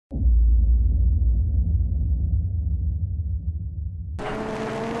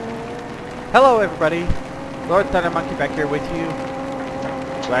Hello everybody, Lord Thunder Monkey back here with you.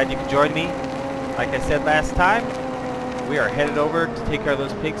 Glad you could join me. Like I said last time, we are headed over to take care of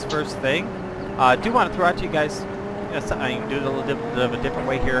those pigs first thing. I do want to throw out to you guys, something I can do it a little bit of a different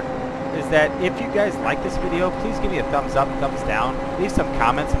way here, is that if you guys like this video, please give me a thumbs up, thumbs down. Leave some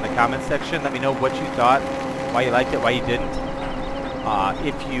comments in the comment section. Let me know what you thought, why you liked it, why you didn't.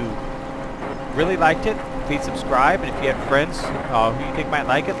 If you really liked it, please subscribe, and if you have friends who you think might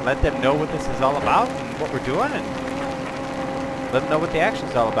like it, let them know what this is all about and what we're doing, and let them know what the action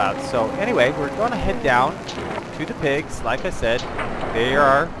is all about. So anyway, we're going to head down to the pigs. Like I said, they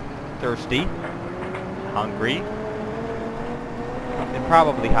are thirsty, hungry, and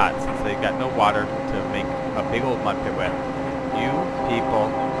probably hot since they've got no water to make a big old mud pit with. You people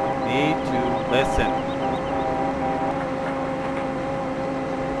need to listen.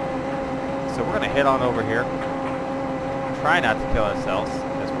 So we're going to head on over here. Try not to kill ourselves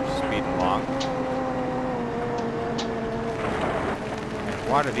as we're speeding along. And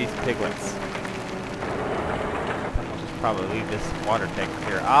water these piglets. We'll just probably leave this water tank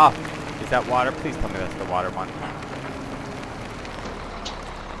here. Ah! Is that water? Please tell me that's the water one.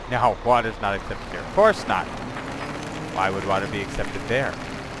 No, water's not accepted here. Of course not. Why would water be accepted there?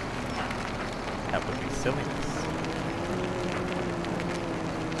 That would be silliness.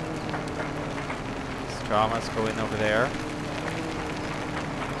 Straw must go in over there.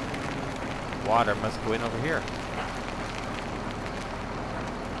 Water must go in over here.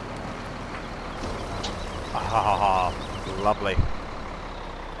 Ah, lovely.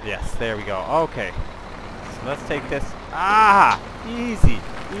 Yes, there we go. Okay. So let's take this. Ah! Easy.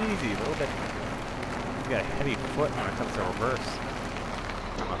 Easy. A little bit. He's got a heavy foot when it comes to reverse.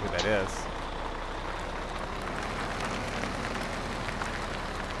 I don't know who that is.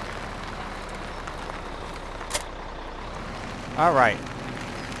 Alright.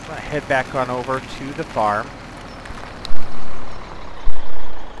 I'm going to head back on over to the farm.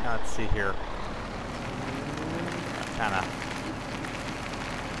 Now let's see here. Kind of.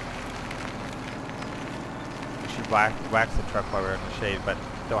 We should wax the truck while we're in the shade, but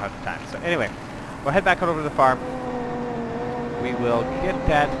don't have the time. So anyway, we'll head back on over to the farm. We will get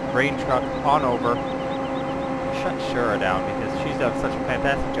that grain truck on over. Shut Shura down because she's done such a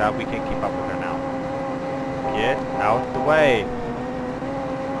fantastic job. We can't keep up with her now. Get out the way.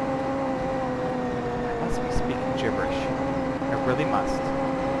 I must be speaking gibberish. I really must.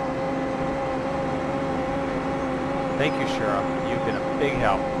 Thank you, Shura. You've been a big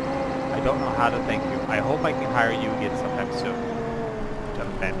help. I don't know how to thank you. I hope I can hire you again sometime soon. You've done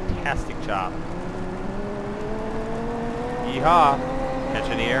a fantastic job. Yeehaw! Catch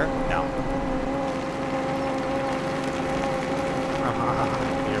any air? No.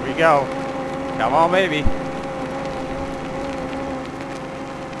 Here we go. Come on, baby.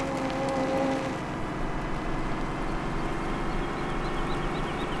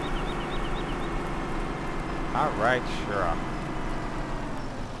 Alright, Shura.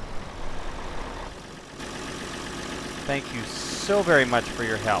 Thank you so very much for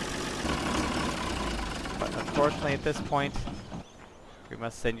your help. But unfortunately at this point, we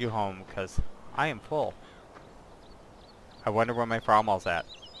must send you home because I am full. I wonder where my farmall's at.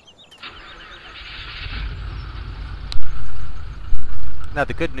 Now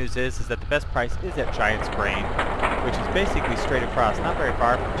the good news is that the best price is at Giant's Grain, which is basically straight across, not very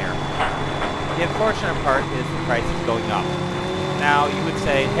far from here. The unfortunate part is the price is going up. Now you would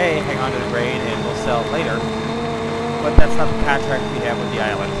say, hey, hang on to the grain and we'll sell it later. But that's not the contract we have with the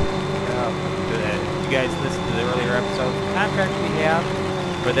island. If you guys listened to the earlier episode, the contract we have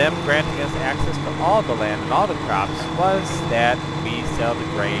for them granting us access to all the land and all the crops was that we sell the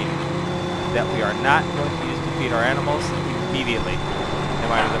grain that we are not going to use to feed our animals immediately, no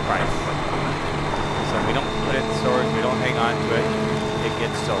matter the price. So we don't put it in storage, we don't hang on to it, it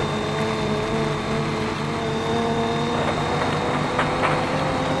gets sold.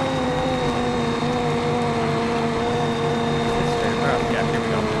 Yeah, here we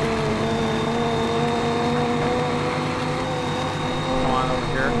go. Come on over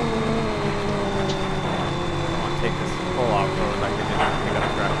here. I want to take this full off-road like I did with the pickup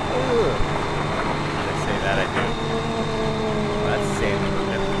truck. When I say that, I do. Let's save it a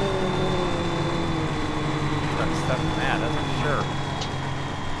bit. Truck stuff in that, that's for sure.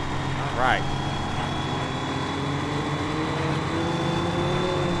 Alright.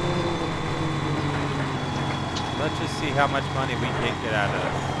 Let's just see how much money we can get out of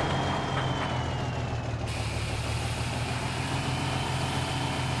this.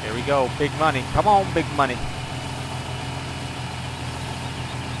 Here we go, big money. Come on, big money.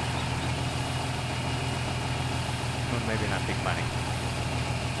 Well, maybe not big money.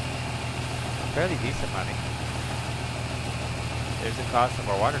 fairly decent money. There's the cost of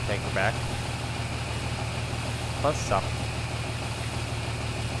our water tanker back. Plus some.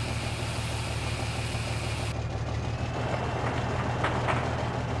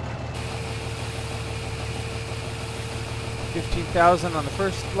 $15,000 on the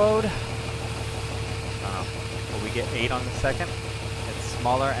first load. Will we get 8 on the second? It's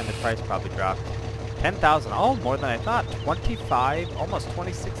smaller and the price probably dropped. 10,000. Oh, more than I thought. 25, almost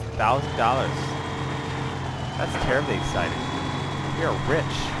 $26,000. That's terribly exciting. We are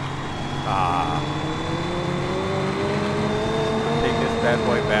rich. Take this bad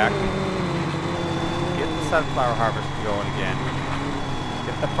boy back. Get the sunflower harvest going again.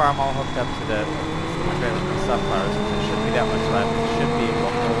 Get the farm all hooked up to the trailer for the sunflowers. There shouldn't be that much left. There should be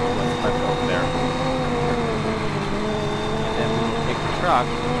what's left over there. And then we will take the truck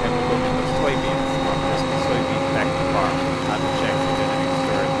and we'll go get those soybeans. Just the soybeans back to the farm. Not the checks we did any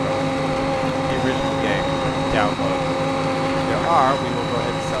storage from the original game. Download. If there are, we will go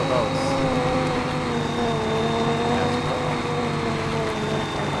ahead and sell those.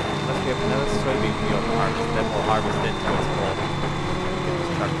 Unless we have another soybean field to harvest, then we'll harvest it until it's full. Get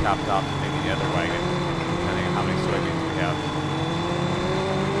this truck topped off and maybe the other wagon, depending on how many soybeans we have.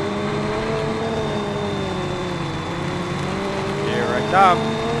 Here I come.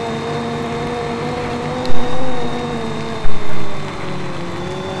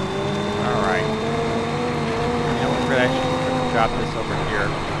 Alright. You know what, Fred, I should drop this over here,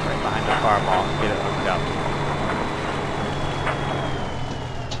 right behind the farm wall, and get it hooked up.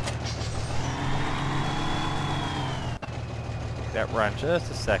 That run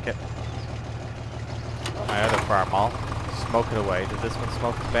just a second. My other farm mall. Smoke it away. Does this one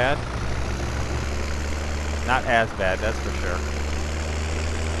smoke as bad? Not as bad, that's for sure.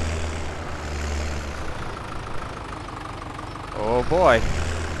 Oh boy.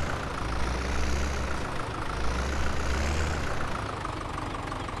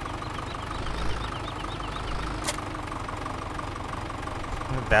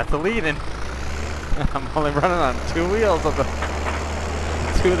 That's a lead-in. I'm only running on 2 wheels of the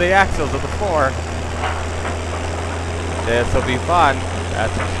 2 of the axles of the 4. This will be fun,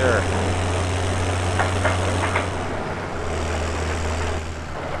 that's for sure.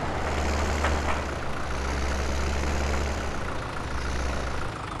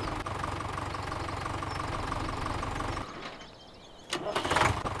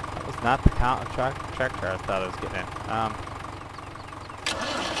 That was not the tractor I thought I was getting in.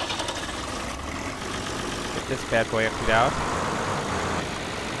 Get this bad boy emptied out.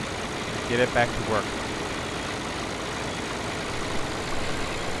 Get it back to work.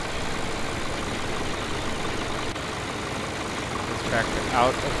 This tractor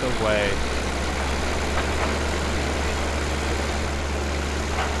out of the way.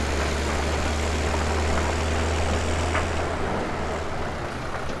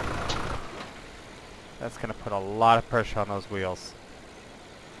 That's going to put a lot of pressure on those wheels.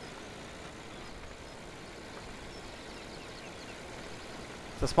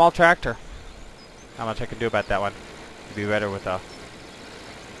 It's a small tractor. Not much I can do about that one. It'd be better with a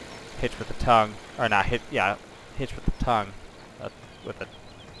hitch with the tongue, or not hitch, yeah, hitch with the tongue, with a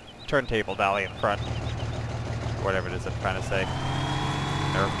turntable dolly in front, or whatever it is I'm trying to say.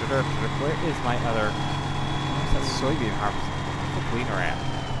 Where is my other? Where's that soybean harvest? Where's the gleaner at?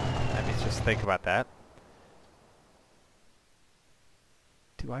 Let me just think about that.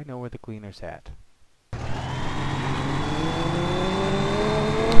 Do I know where the gleaner's at?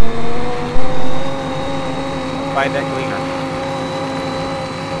 Find that gleaner.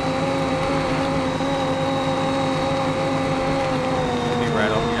 Should be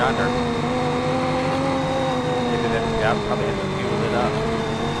right over yonder. Maybe that, yeah, I'll probably have to fuel it up.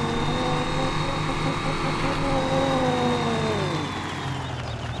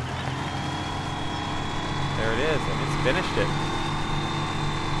 There it is, and it's finished it.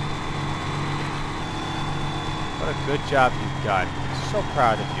 What a good job you've done. I'm so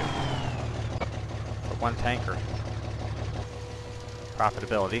proud of you. One tanker.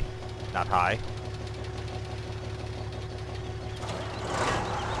 Profitability, not high.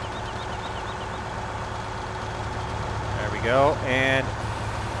 There we go, and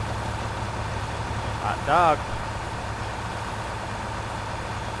hot dog.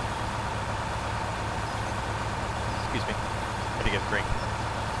 Excuse me, I had to get a drink.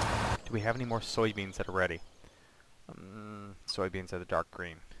 Do we have any more soybeans that are ready? Soybeans are the dark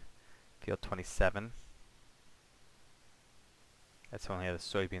green. Field 27. That's only the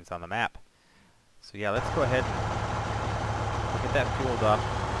soybeans on the map. So yeah, let's go ahead and get that fueled up.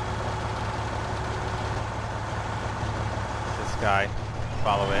 This guy,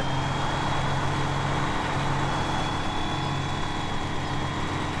 follow it.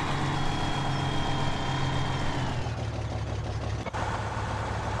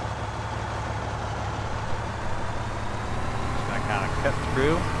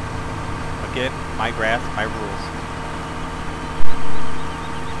 through. Again, my grass, my rules.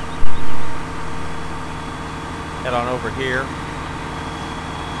 Head on over here.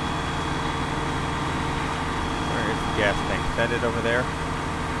 Where is the gas tank? Is that it over there?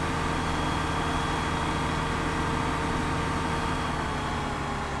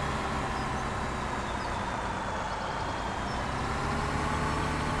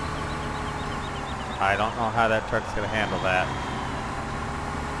 I don't know how that truck's going to handle that.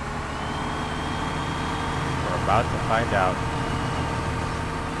 We're about to find out.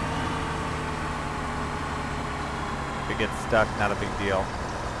 If it gets stuck, not a big deal.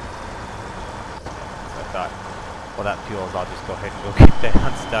 So I thought, well, that fuels, I'll just go ahead and go get that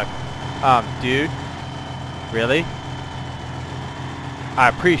unstuck. Dude? Really? I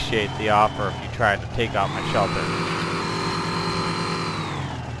appreciate the offer if you tried to take out my shelter.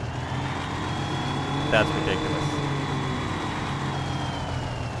 That's ridiculous.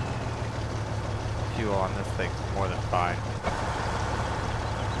 Fuel on this thing's more than fine.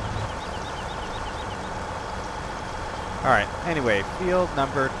 Alright, anyway, field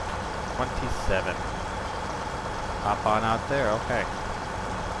number 27. Hop on out there, okay.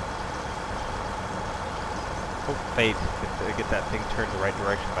 Hope fate to get that thing turned the right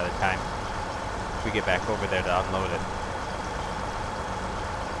direction by the time we get back over there to unload it.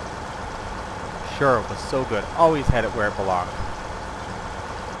 Sure, it was so good. Always had it where it belonged.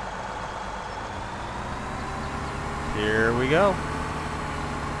 Here we go.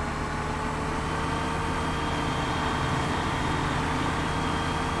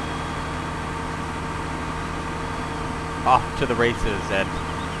 Off to the races at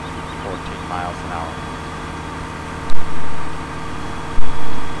 14 miles an hour.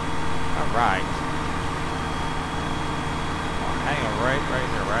 Alright. Hang on right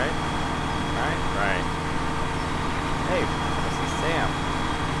here, right? Right. Hey, I see Sam.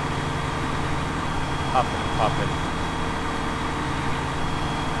 Huffing and puffing.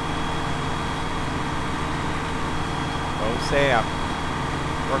 Oh, Sam.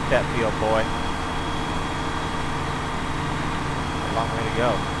 Work that field, boy. A long way to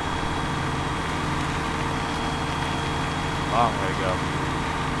go. Long way to go.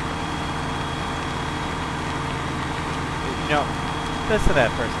 You know, listen to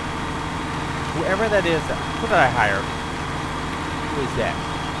that person. Whoever that is, who did I hire? Who is that?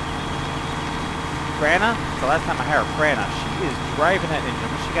 Franna? It's the last time I hired Franna. She is driving that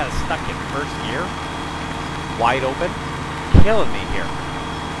engine. She got it stuck in first gear. Wide open. Killing me here.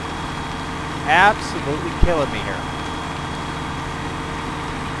 Absolutely killing me here.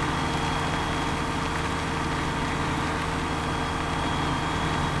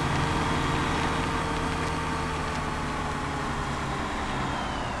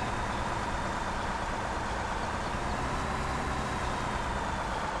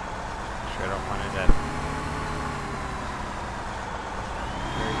 I don't want it that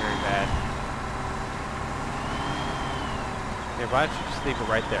very, very bad. Okay, why don't you just leave it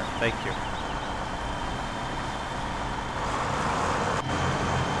right there? Thank you.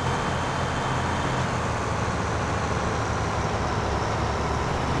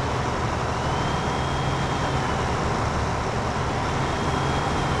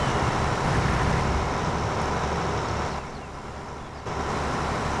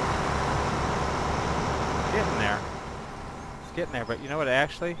 Getting there, but you know what,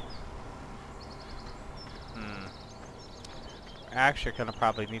 actually? Actually, gonna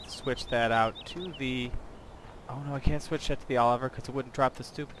probably need to switch that out to the... Oh no, I can't switch that to the Oliver because it wouldn't drop the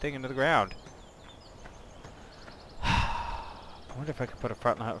stupid thing into the ground. I wonder if I could put a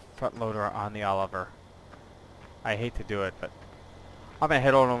front loader on the Oliver. I hate to do it, but I'm gonna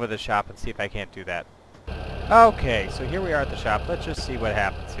head on over to the shop and see if I can't do that. Okay, so here we are at the shop. Let's just see what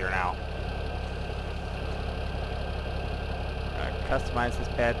happens here now. Customize this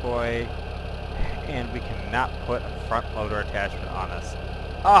bad boy, and we cannot put a front loader attachment on this.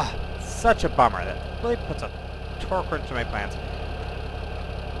 Ah, such a bummer. That really puts a torque wrench in my plans.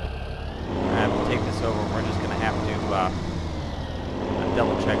 I have to take this over, and we're just going to have to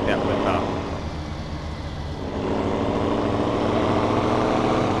double check that with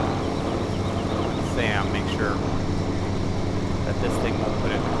Sam. Make sure that this thing won't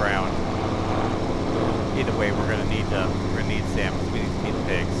put it in the ground. Either way, we're gonna need Sam because we need to feed the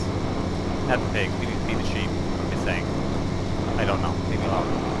pigs. Not the pigs, we need to feed the sheep. What am I saying? I don't know. Leave me alone.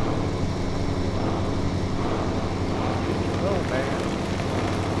 Oh man.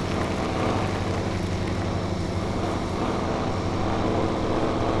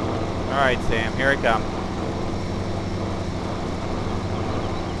 Alright, Sam, here I come.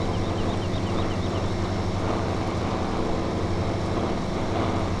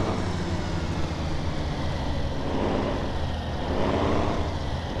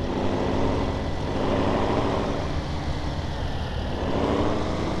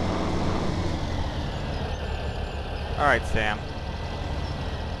 Alright, Sam.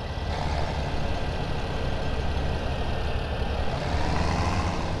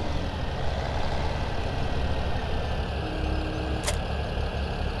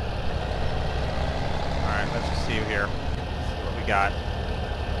 Alright, let's just see you here. See what we got.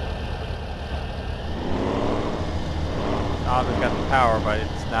 Oh, we've got the power, but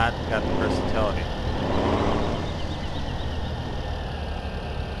it's not got the versatility.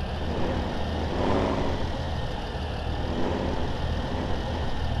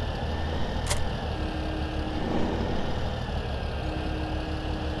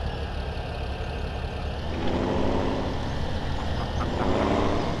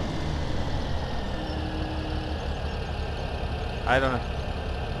 I don't know.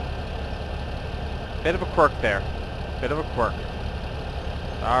 Bit of a quirk there. Bit of a quirk.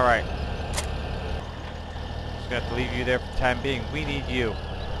 Alright. Just gonna have to leave you there for the time being. We need you.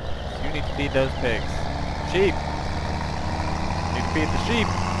 You need to feed those pigs. Sheep! You need to feed the sheep!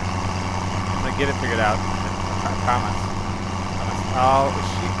 I'm gonna get it figured out. I promise. Oh, the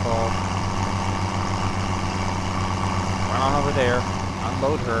sheepfold. Run on over there.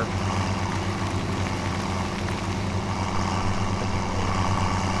 Unload her.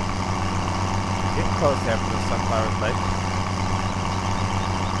 Getting close after the sunflower's leg.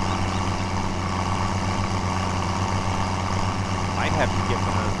 Might have to get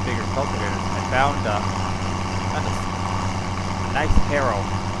one of those bigger cultivators. I found a nice harrow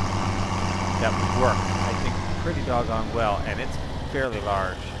that would work, I think, pretty doggone well, and it's fairly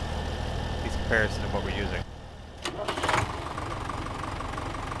large in comparison to what we're using.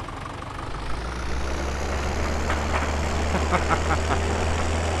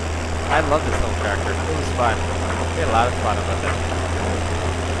 I love this little tractor. It was fun. We had a lot of fun with it.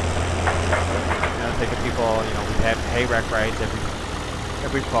 You know, taking people, you know, we've had hay wreck rides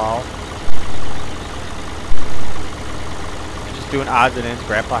every fall. And just doing odds and ends.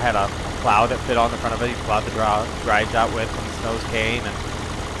 Grandpa had a plow that fit on the front of it. He plowed the rides out with when the snows came, and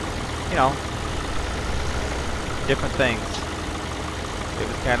you know, different things. It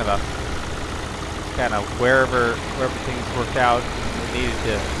was kind of wherever things worked out, we needed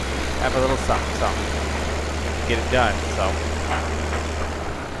to have a little something to get it done, so.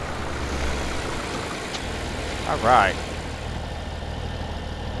 Alright.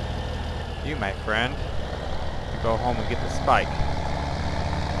 You, my friend, you go home and get the spike.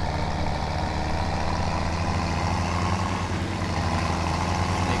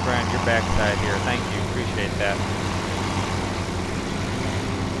 Sneak around your backside here. Thank you, appreciate that.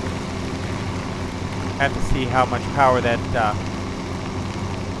 Have to see how much power that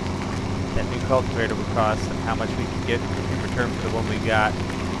new cultivator would cost and how much we can get in return for the one we got.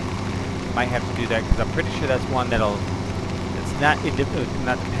 Might have to do that because I'm pretty sure that's one that's not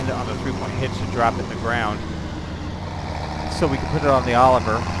dependent on the 3-point hitch to drop it in the ground. So we can put it on the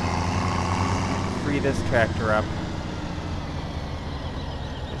Oliver, free this tractor up.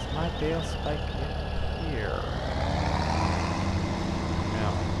 Is my bale spike in here?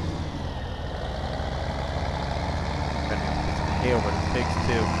 No. Hay over the pigs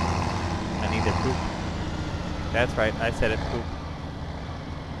too. I need their poop. That's right, I said it, poop.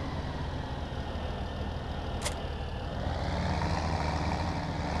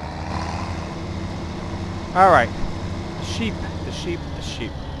 Alright. The sheep, the sheep, the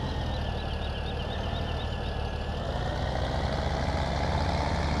sheep.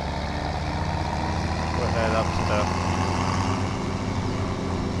 Go ahead up to the...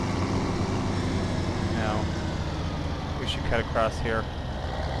 No. We should cut across here.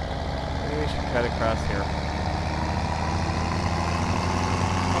 Maybe we should cut across here. I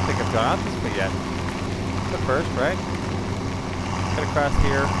don't think I've gone out this way yet. It's the first, right? Cut across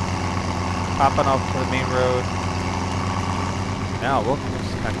here. Popping off to the main road. Now we'll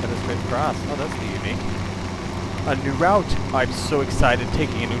just kind of cut it straight across. Oh, that's unique. A new route. I'm so excited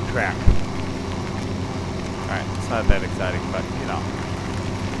taking a new track. Alright, it's not that exciting, but you know.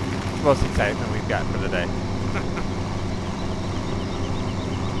 It's the most excitement we've got for the day.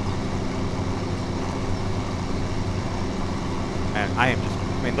 And I am just,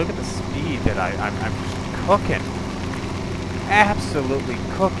 I mean, look at the speed that I'm just cooking. Absolutely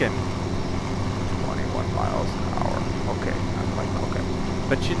cooking. 21 miles an hour. Okay, not quite cooking.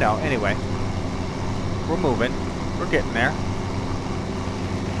 But you know, anyway, we're moving. We're getting there.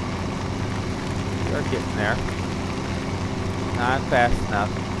 We're getting there. Not fast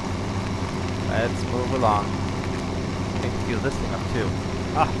enough. Let's move along. I think fuel this thing up too.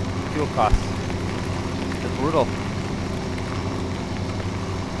 Ah, fuel costs. It's brutal.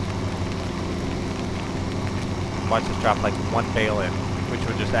 Watch us drop like one bale in, which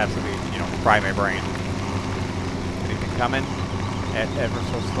would just absolutely, you know, fry my brain. coming at ever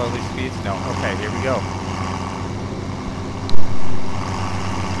so slowly speeds? No. Okay, here we go.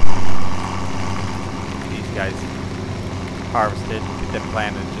 These guys harvested, get them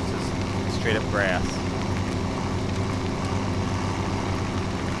planted just as straight up grass.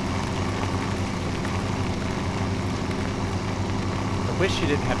 I wish you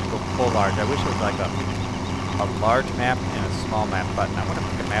didn't have to go full large. I wish it was like a large map and a small map button. I wonder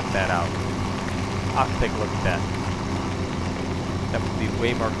if we can map that out. I'll have to take a look at that. That would be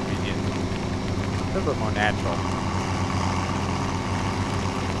way more convenient. A little bit more natural.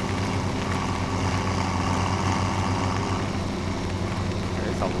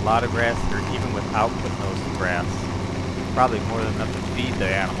 There's a lot of grass here, even without putting those to grass. Probably more than enough to feed the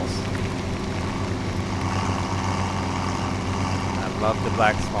animals. Love the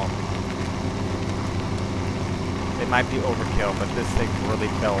black smoke. It might be overkill, but this thing really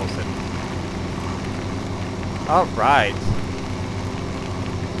kills it. Alright.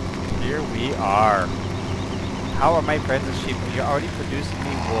 Here we are. How are my friends of sheep? You're already producing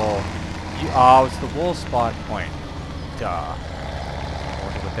me wool. Oh, it's the wool spawn point. Duh. I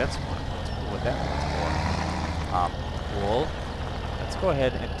wonder what that's for. What that one's for. Wool. Let's go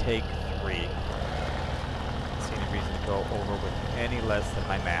ahead and take 3. Reason to go over with any less than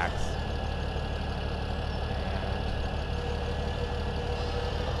my max.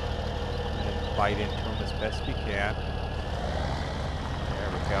 And bite into them as best we can. There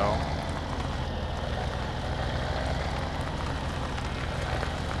we go.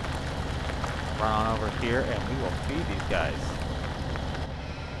 Run on over here and we will feed these guys.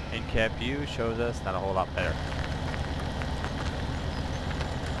 In-cab view shows us not a whole lot better.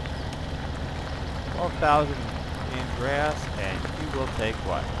 12,000 in grass, and you will take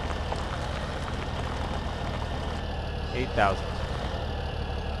what? 8,000.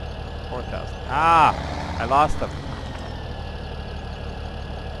 4,000. Ah! I lost them.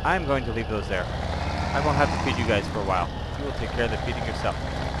 I'm going to leave those there. I won't have to feed you guys for a while. You will take care of the feeding yourself.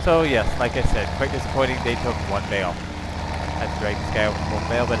 So yes, like I said, quite disappointing. They took 1 bale. I had to drag this guy over 1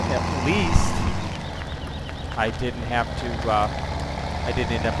 bale, but at least I didn't have to, I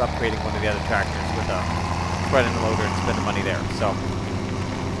didn't end up upgrading one of the other tractors with a front end loader and spend the money there. So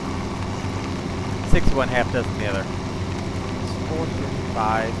 61 half dozen the other. It's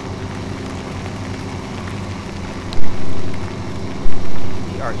 455.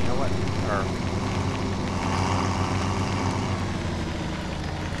 Or you know what? Or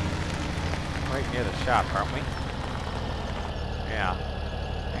right near the shop, aren't we? Yeah.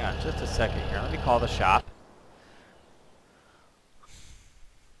 Hang on just a second here. Let me call the shop.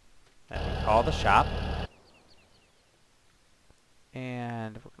 Let me call the shop.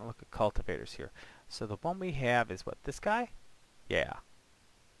 And we're going to look at cultivators here. So the one we have is what, this guy? Yeah.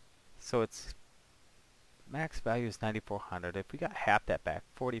 So its max value is $9,400. If we got half that back,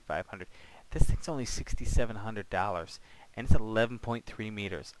 $4,500. This thing's only $6,700 and it's 11.3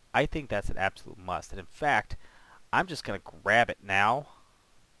 meters. I think that's an absolute must. And in fact, I'm just going to grab it now.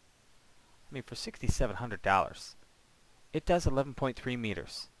 I mean, for $6,700, it does 11.3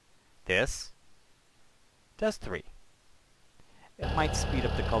 meters. This does 3. It might speed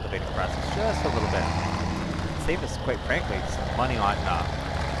up the cultivating process just a little bit. Save us, quite frankly, some money on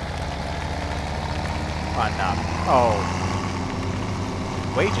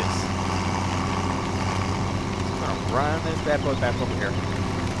wages. I'm gonna run this bad boy back over here.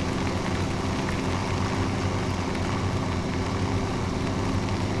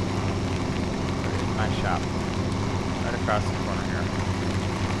 There's my shop, right across the corner here.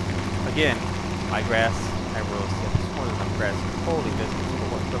 Again, my grass, I roast it. There's more than enough grass. Holy business for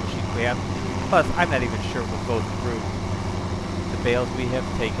what little sheep we have. Plus, I'm not even sure we'll go through the bales we have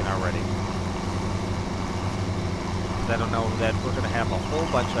taken already. I don't know that we're going to have a whole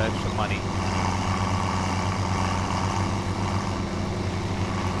bunch of extra money.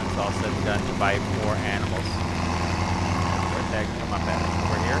 When it's all said and done to buy more animals. Where'd that come up at?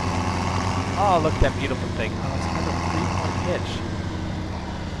 Over here? Oh, look at that beautiful thing. Oh, it's another 3-point hitch.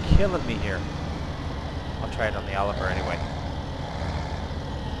 Killing me here. I'll try it on the Oliver anyway.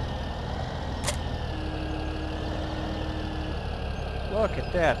 Look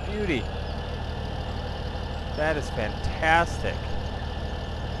at that beauty. That is fantastic.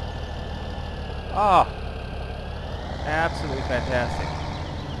 Oh, absolutely fantastic.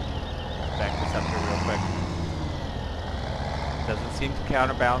 Back this up here real quick. Doesn't seem to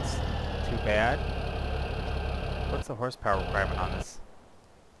counterbalance too bad. What's the horsepower requirement on this?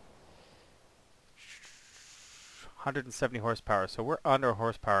 170 horsepower, so we're under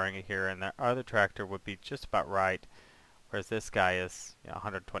horsepowering it here, and the other tractor would be just about right, whereas this guy is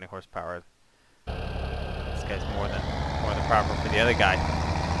 120 horsepower. This guy's more than more than proper for the other guy.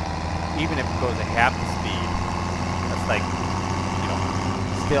 Even if it goes at half the speed, that's like, you know,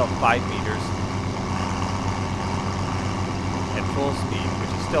 still 5 meters at full speed,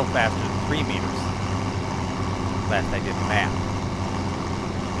 which is still faster than 3 meters. Last I did the math.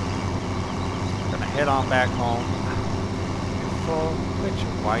 Gonna head on back home. Full, quit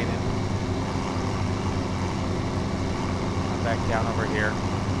your whining. Come back down over here.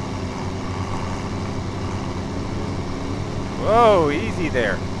 Whoa, easy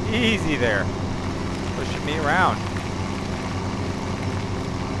there. Easy there. Pushing me around.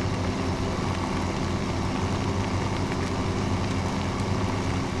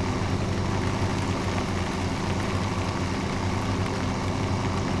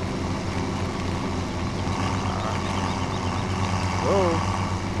 Whoa.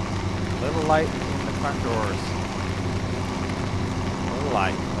 Little light in the front doors. Little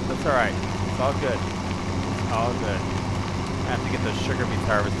light, but that's alright. It's all good. It's all good. I have to get those sugar beets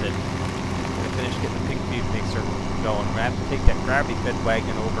harvested. I'm going to finish getting the pig feed mixer going. I'm going to have to take that gravity fed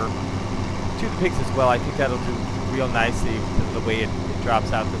wagon over to the pigs as well. I think that'll do real nicely because of the way it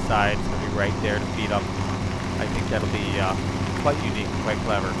drops out the side. It's going to be right there to feed them. I think that'll be quite unique, quite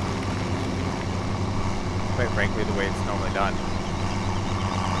clever. Quite frankly, the way it's normally done.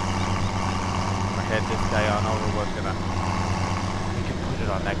 I'm going to head this guy on over. We're going to... We can put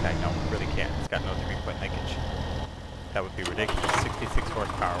it on that guy. No, we really can't. It's got no 3-point linkage. That would be ridiculous. 66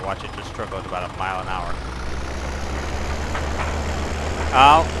 horsepower. Watch it just struggle at about a mile an hour.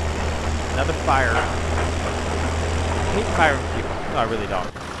 Oh, another fire. I hate firing people. No, I really don't.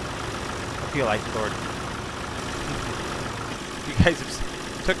 I feel like, Lord, you guys have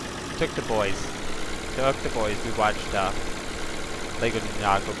took the boys. Took the boys. We watched Lego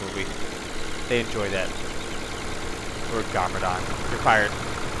Ninjago movie. They enjoy that. Or Garmadon. You're fired.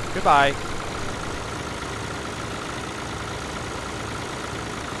 Goodbye.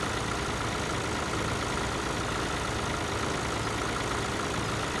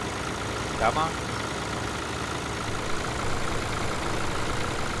 Come on.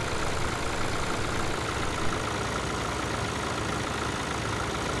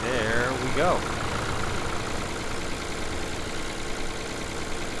 There we go.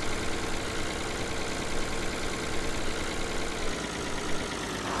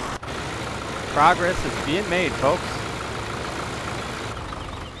 Progress is being made, folks.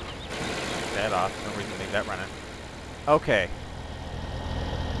 Take that off. No reason to leave that running. Okay.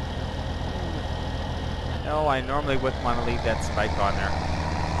 No, I normally wouldn't want to leave that spike on there.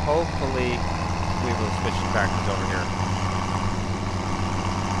 Hopefully, we will switch the tractors over here.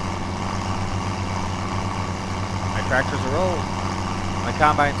 My tractors are old. My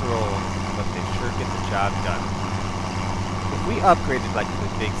combines are old, but they sure get the job done. If we upgraded like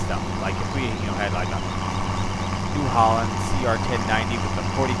the big stuff, like if we, had like a New Holland CR1090 with a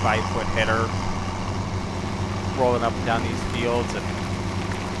 45-foot header rolling up and down these fields and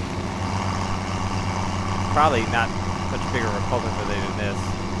probably not much bigger repulsor than this.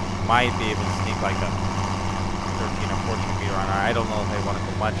 Might be able to sneak like a 13 or 14 meter on our. I don't know if they want to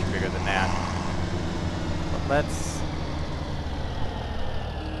go much bigger than that. But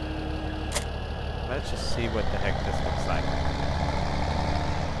let's just see what the heck this looks like.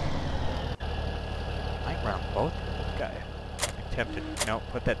 I might run both of this guy. I'm tempted. No,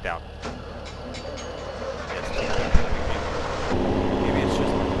 put that down. Yes, maybe it's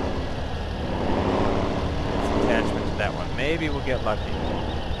just attachment to that one. Maybe we'll get lucky.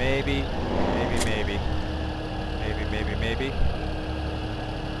 Maybe.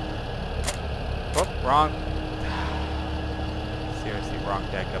 Oh, wrong. Seriously, wrong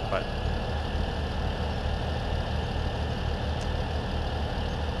deck up button.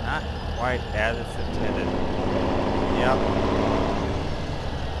 Not quite as it's intended. Yep.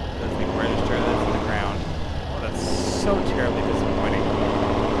 Doesn't even register that's in the ground. Oh, that's so terribly disappointing.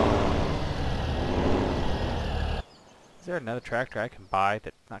 Is there another tractor I can buy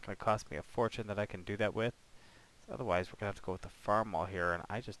that's not going to cost me a fortune that I can do that with? Otherwise, we're going to have to go with the farm wall here, and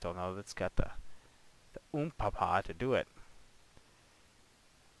I just don't know that it's got the oompah to do it.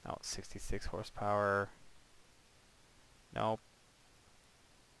 No, 66 horsepower. Nope.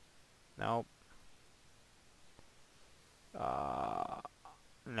 Nope.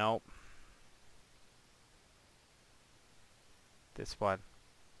 Nope. This one.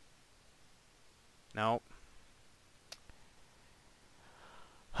 Nope.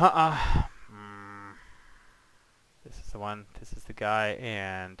 This is the one. This is the guy,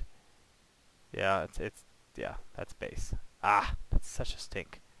 and yeah, yeah, that's base. Ah, that's such a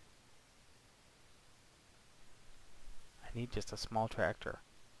stink. I need just a small tractor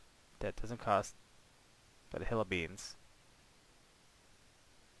that doesn't cost but a hill of beans.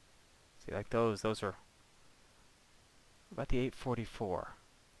 See, like those are... What about the 844?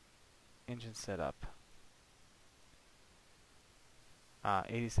 Engine setup.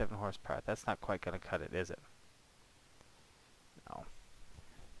 87 horsepower. That's not quite going to cut it, is it? No.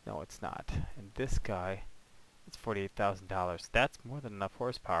 No, it's not. And this guy, it's $48,000. That's more than enough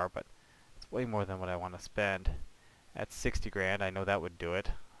horsepower, but it's way more than what I want to spend. At 60 grand, I know that would do it.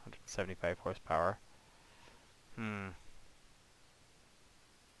 175 horsepower.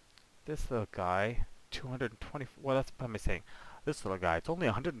 This little guy, 220. Well, that's what am I saying? This little guy, it's only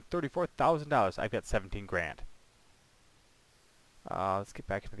 $134,000. I've got 17 grand. Let's get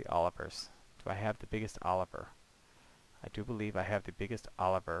back into the Olivers. Do I have the biggest Oliver? I do believe I have the biggest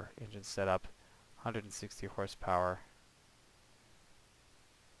Oliver. Engine setup, 160 horsepower.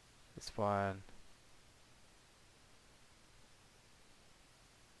 This one.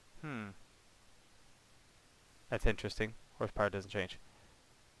 That's interesting. Horsepower doesn't change.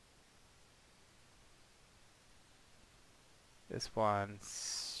 This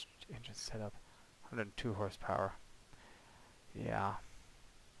one's engine setup, 102 horsepower. Yeah.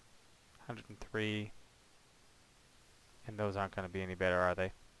 103. And those aren't going to be any better, are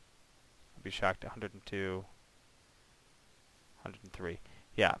they? I'd be shocked. 102. 103.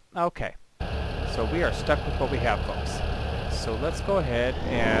 Yeah, okay. So we are stuck with what we have, folks. So let's go ahead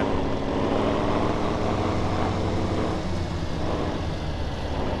and...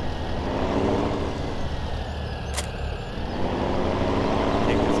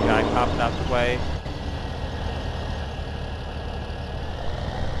 take this guy popping out the way.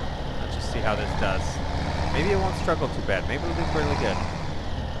 Let's just see how this does. Maybe it won't struggle too bad. Maybe it'll do really good.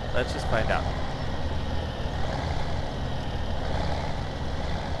 Let's just find out.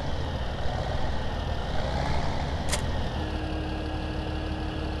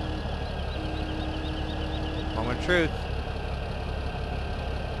 Moment of truth.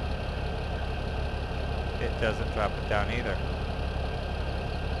 It doesn't drop it down either.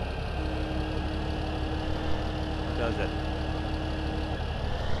 Or does it?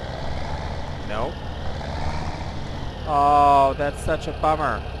 Nope. Oh, that's such a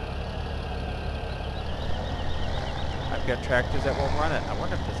bummer. I've got tractors that won't run it. I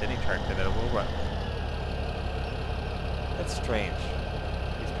wonder if there's any tractor that will run it. That's strange.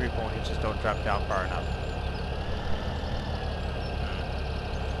 These 3-point hitches don't drop down far enough.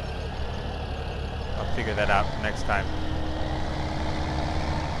 I'll figure that out for next time.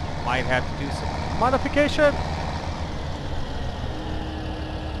 Might have to do some modification.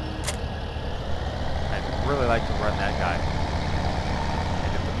 I'd really like to run that guy.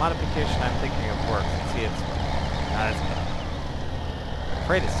 And if the modification I'm thinking of works, see, it's not as good. I'm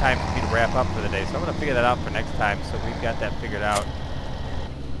afraid it's time for me to wrap up for the day, so I'm going to figure that out for next time, so we've got that figured out.